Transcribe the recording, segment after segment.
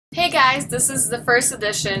Hey guys, this is the first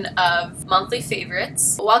edition of Monthly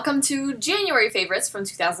Favorites. Welcome to January Favorites from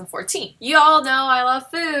 2014. You all know I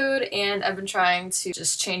love food and I've been trying to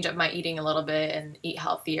just change up my eating a little bit and eat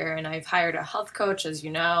healthier, and I've hired a health coach, as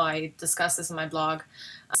you know. I discussed this in my blog.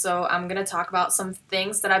 So I'm going to talk about some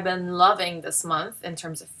things that I've been loving this month in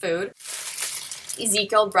terms of food.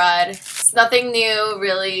 Ezekiel bread. It's nothing new,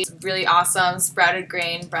 really. It's really awesome. Sprouted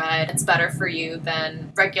grain bread. It's better for you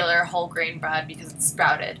than regular whole grain bread because it's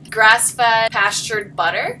sprouted. Grass-fed pastured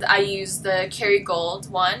butter. I use the Kerrygold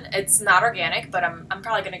one. It's not organic, but I'm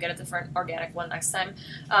probably going to get a different organic one next time.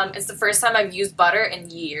 It's the first time I've used butter in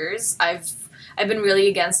years. I've been really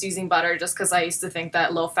against using butter just because I used to think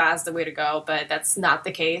that low-fat is the way to go, but that's not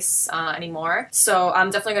the case anymore. So I'm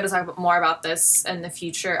definitely going to talk more about this in the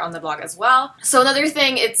future on the blog as well. So another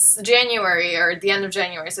thing, it's January, or the end of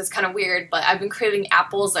January, so it's kind of weird, but I've been craving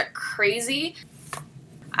apples like crazy.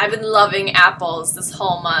 I've been loving apples this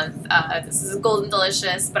whole month. This is Golden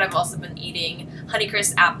Delicious, but I've also been eating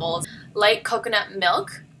Honeycrisp apples. Light coconut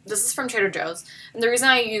milk. This is from Trader Joe's, and the reason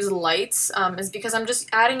I use light is because I'm just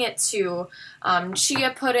adding it to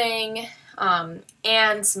chia pudding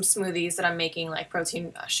and some smoothies that I'm making, like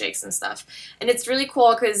protein shakes and stuff. And it's really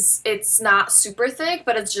cool because it's not super thick,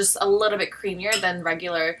 but it's just a little bit creamier than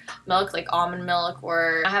regular milk, like almond milk,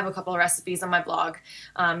 or I have a couple of recipes on my blog.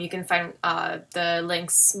 You can find the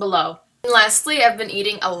links below. And lastly, I've been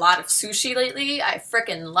eating a lot of sushi lately. I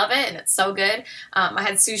frickin' love it, and it's so good. I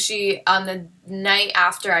had sushi on the night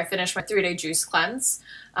after I finished my 3-day juice cleanse,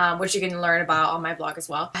 which you can learn about on my blog as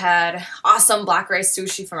well. I had awesome black rice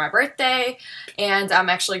sushi for my birthday, and I'm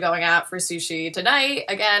actually going out for sushi tonight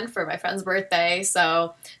again for my friend's birthday.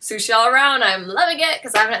 So sushi all around. I'm loving it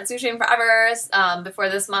because I haven't had sushi in forever before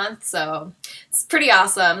this month, so it's pretty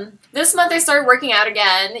awesome. This month I started working out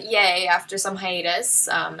again, yay, after some hiatus,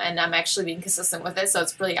 and I'm actually being consistent with it, so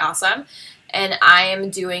it's really awesome. And I am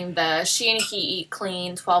doing the She and He Eat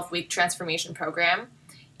Clean 12-week transformation program,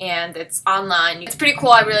 and it's online. It's pretty cool.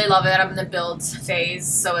 I really love it. I'm in the build phase,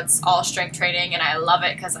 so it's all strength training, and I love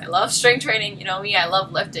it because I love strength training. You know me, I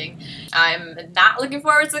love lifting. I'm not looking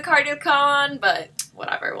forward to the cardio con, but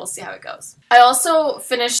whatever, we'll see how it goes. I also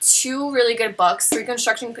finished 2 really good books,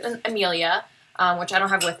 Reconstructing Amelia, which I don't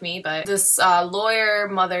have with me, but this lawyer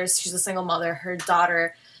mother, she's a single mother, her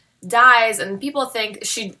daughter dies, and people think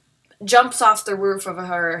she jumps off the roof of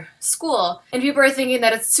her school, and people are thinking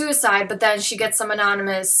that it's suicide, but then she gets some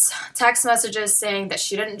anonymous text messages saying that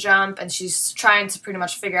she didn't jump, and she's trying to pretty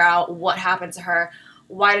much figure out what happened to her.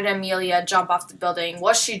 Why did Amelia jump off the building?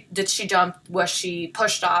 Did she jump? Was she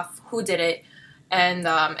pushed off? Who did it? And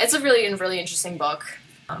it's a really interesting book.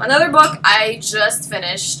 Another book I just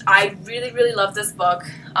finished. I really love this book.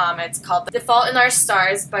 It's called The Fault in Our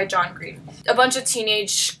Stars by John Green. A bunch of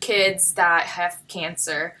teenage kids that have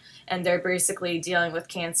cancer, and they're basically dealing with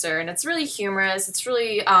cancer, and it's really humorous. It's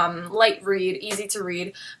really light read, easy to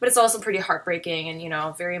read, but it's also pretty heartbreaking and, you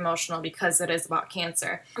know, very emotional because it is about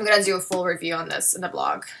cancer. I'm gonna do a full review on this in the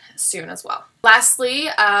blog soon as well. Lastly,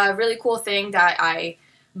 a really cool thing that I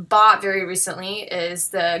bought very recently is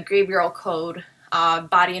the Gabriel Code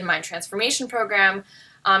Body and Mind Transformation Program.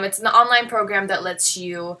 It's an online program that lets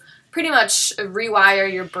you pretty much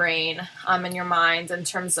rewire your brain and your mind in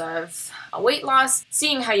terms of weight loss,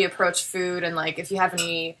 seeing how you approach food, and like if you have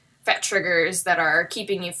any fat triggers that are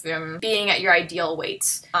keeping you from being at your ideal weight.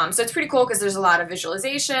 So it's pretty cool because there's a lot of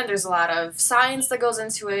visualization, there's a lot of science that goes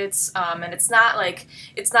into it, and it's not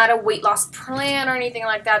a weight loss plan or anything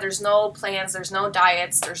like that. There's no plans, there's no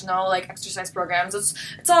diets, there's no like exercise programs.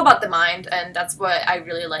 It's all about the mind, and that's what I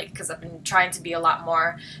really like because I've been trying to be a lot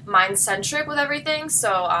more mind-centric with everything.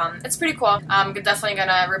 So it's pretty cool. I'm definitely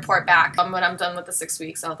gonna report back when I'm done with the 6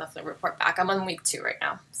 weeks. I'll definitely report back. I'm on week 2 right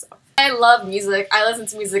now, so. I love music. I listen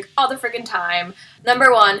to music all the freaking time.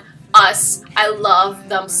 Number 1, Us. I love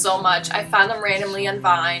them so much. I found them randomly on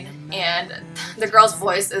Vine, and the girl's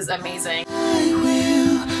voice is amazing. I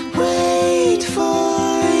will wait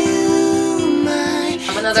for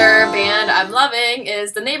you, another band I'm loving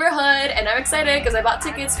is The Neighborhood, and I'm excited because I bought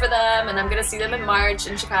tickets for them, and I'm gonna see them in March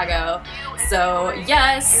in Chicago. So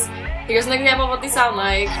yes, here's an example of what they sound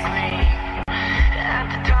like.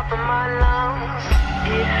 At the top of my lungs,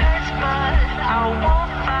 it hurts.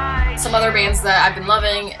 Some other bands that I've been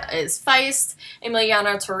loving is Feist,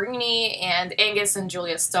 Emiliana Torrini, and Angus and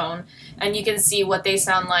Julia Stone, and you can see what they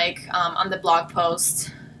sound like on the blog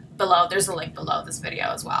post below. There's a link below this video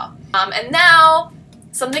as well. And now,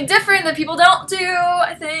 something different that people don't do,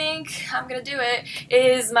 I think, I'm gonna do it,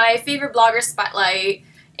 is my favorite blogger spotlight.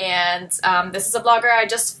 And this is a blogger I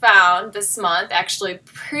just found this month, actually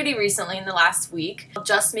pretty recently in the last week.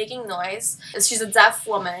 Just Making Noise. She's a deaf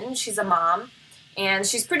woman, she's a mom, and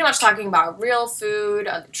she's pretty much talking about real food,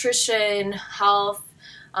 nutrition, health,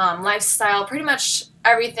 lifestyle, pretty much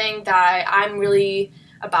everything that I'm really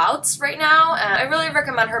about right now. And I really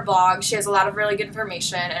recommend her blog. She has a lot of really good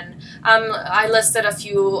information, and I listed a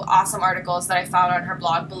few awesome articles that I found on her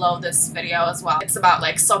blog below this video as well. It's about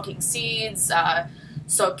like soaking seeds,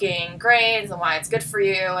 soaking grains and why it's good for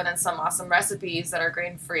you, and then some awesome recipes that are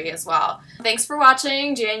grain-free as well. Thanks for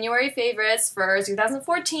watching January favorites for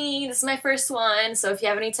 2014. This is my first one, so if you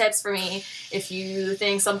have any tips for me, if you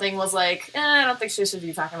think something was like, I don't think she should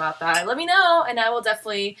be talking about that, let me know, and I will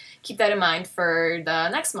definitely keep that in mind for the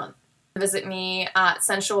next month. Visit me at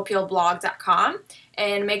sensualappealblog.com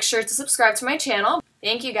and make sure to subscribe to my channel.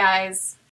 Thank you guys!